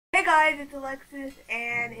Hey guys, it's Alexis,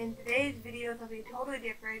 and in today's video, something totally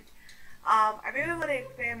different. I really want to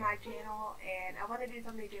expand my channel, and I want to do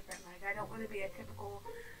something different. Like, I don't want to be a typical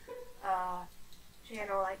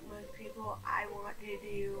channel like most people. I want to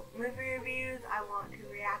do movie reviews, I want to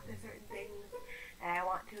react to certain things, and I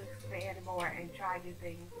want to expand more and try new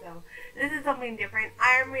things. So, this is something different.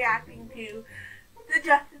 I am reacting to the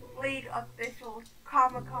Justice League official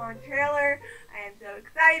Comic-Con trailer. I am so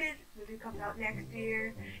excited. The movie comes out next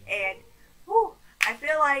year, and whew, I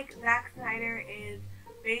feel like Zack Snyder is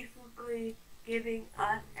basically giving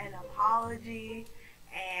us an apology,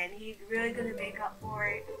 and he's really going to make up for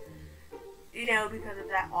it, you know, because of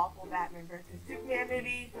that awful Batman vs. Superman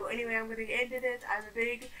movie. So anyway, I'm going to get into this. I'm a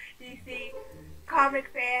big DC comic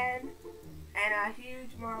fan, and a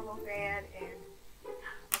huge Marvel fan, and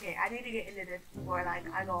okay, I need to get into this before like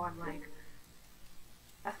I go on like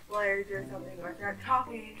a splurge or something or start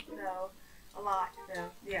talking a lot.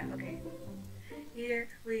 So yeah, okay. Here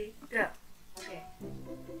we go. Okay.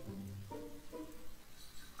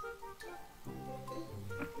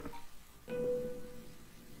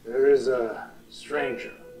 There is a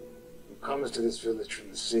stranger who comes to this village from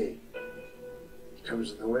the sea. He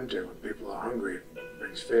comes in the winter when people are hungry and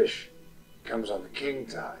brings fish. He comes on the king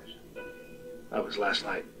tide. That was last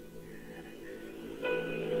night.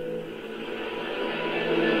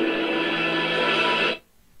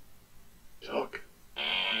 Talk.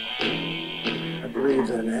 I believe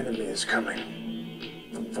that an enemy is coming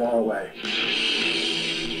from far away.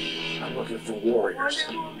 I'm looking for warriors.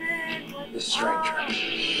 This stranger.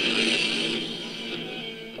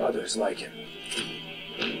 Others like him.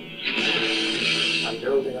 I'm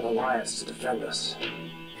building an alliance to defend us.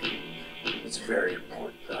 It's very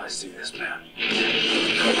important that I see this man.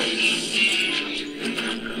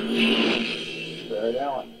 Barry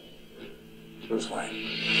Allen. Bruce Wayne.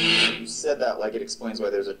 You said that like it explains why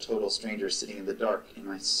there's a total stranger sitting in the dark in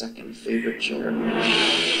my second favorite chair.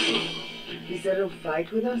 He said he'll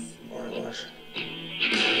fight with us? More or less.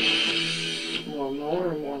 More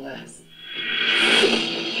or more less?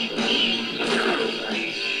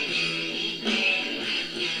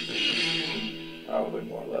 Probably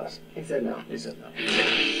more or less. He said no. He said no.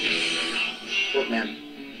 Look, man,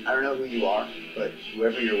 I don't know who you are, but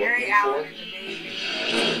whoever you're Barry looking Allen for, is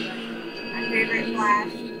amazing. My favorite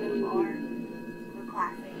Flash so far. The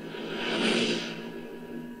classic.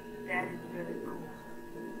 That is really cool.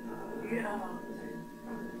 Yeah.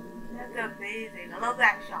 That's amazing. I love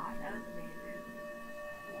that shot. That was amazing.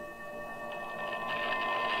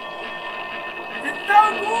 This is so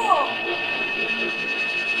cool!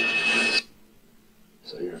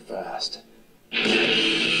 So you're fast.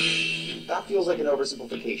 that feels like an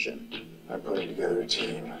oversimplification. I'm putting together a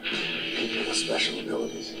team. People with special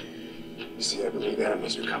abilities. You see, I believe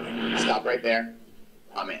enemies are coming. Stop right there.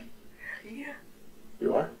 I'm in. Yeah.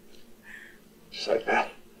 You are? Just like that?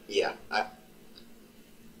 Yeah,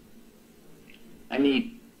 I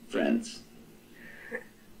need friends.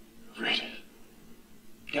 Great.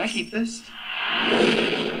 Can I keep this?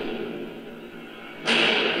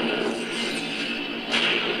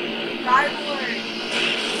 Cyborg!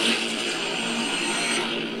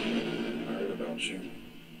 I heard about you.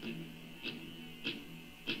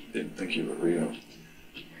 Didn't think you were real.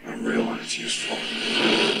 I'm real when it's useful.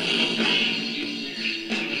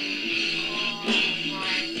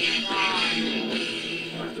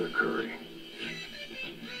 Arthur Curry.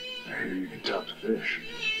 I hear you can talk to fish.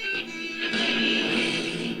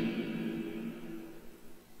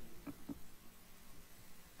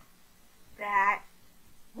 That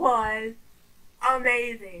was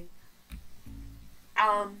amazing.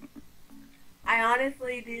 I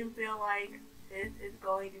honestly do feel like this is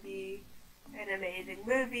going to be an amazing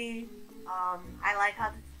movie. I like how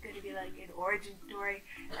this is going to be like an origin story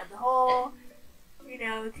of the whole, you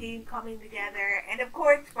know, team coming together. And of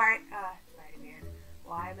course, Spider-Man.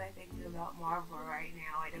 Why am I thinking about Marvel right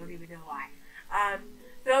now? I don't even know why.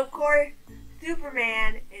 So of course,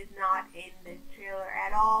 Superman is not in this trailer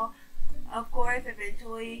at all. Of course,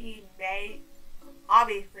 eventually he may,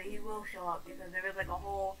 obviously he will show up because there was like a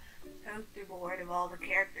whole poster board of all the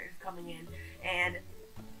characters coming in, and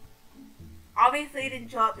obviously he didn't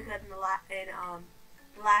show up because in the last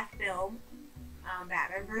film,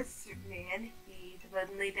 Batman vs. Superman, he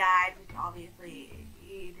supposedly died, which obviously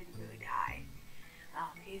he didn't really die.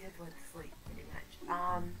 He just went to sleep pretty much.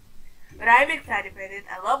 But I'm excited for this.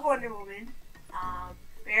 I love Wonder Woman.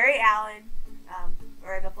 Barry Allen,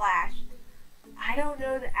 or The Flash. I don't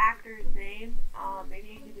know the actor's name. Maybe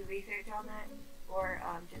you can do research on that, or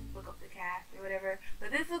just look up the cast or whatever.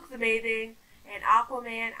 But this looks amazing. And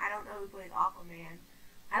Aquaman, I don't know who plays Aquaman.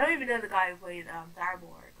 I don't even know the guy who plays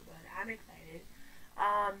Cyborg, I'm excited.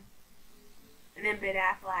 And then Ben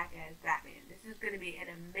Affleck as Batman. This is going to be an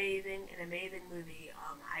amazing movie.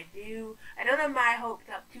 I don't have my hopes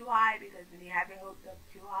up too high, because when you have your hopes up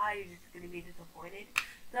too high, you're just going to be disappointed.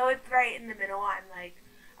 So it's right in the middle. I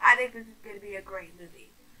think this is going to be a great movie.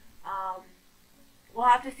 We'll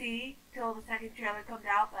have to see till the second trailer comes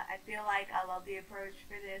out, but I feel like I love the approach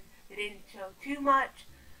for this. They didn't show too much.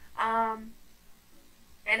 And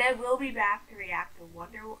I will be back to react to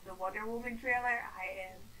the Wonder Woman trailer. I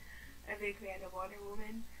am a big fan of Wonder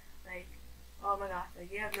Woman. Like, oh my gosh,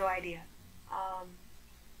 like, you have no idea.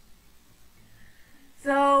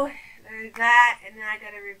 So there's that, and then I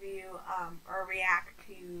gotta review or react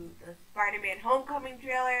to the Spider-Man Homecoming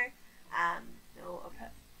trailer. So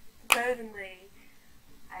supposedly,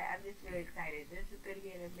 I'm just really excited. This is gonna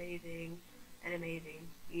be an amazing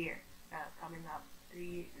year coming up.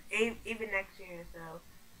 Even next year, so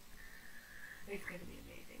it's gonna be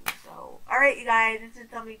amazing. So, alright you guys, this is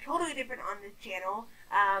something totally different on this channel.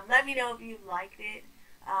 Let me know if you liked it.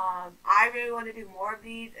 I really want to do more of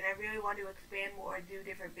these, and I really want to expand more and do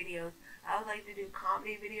different videos. I would like to do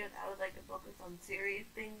comedy videos. I would like to focus on serious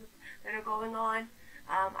things that are going on.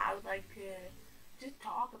 I would like to just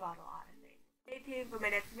talk about a lot of things. Stay tuned for my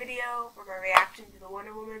next video, for my reaction to the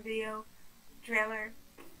Wonder Woman video, trailer,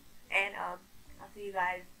 and I'll see you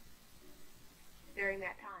guys during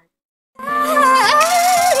that time.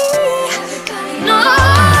 No.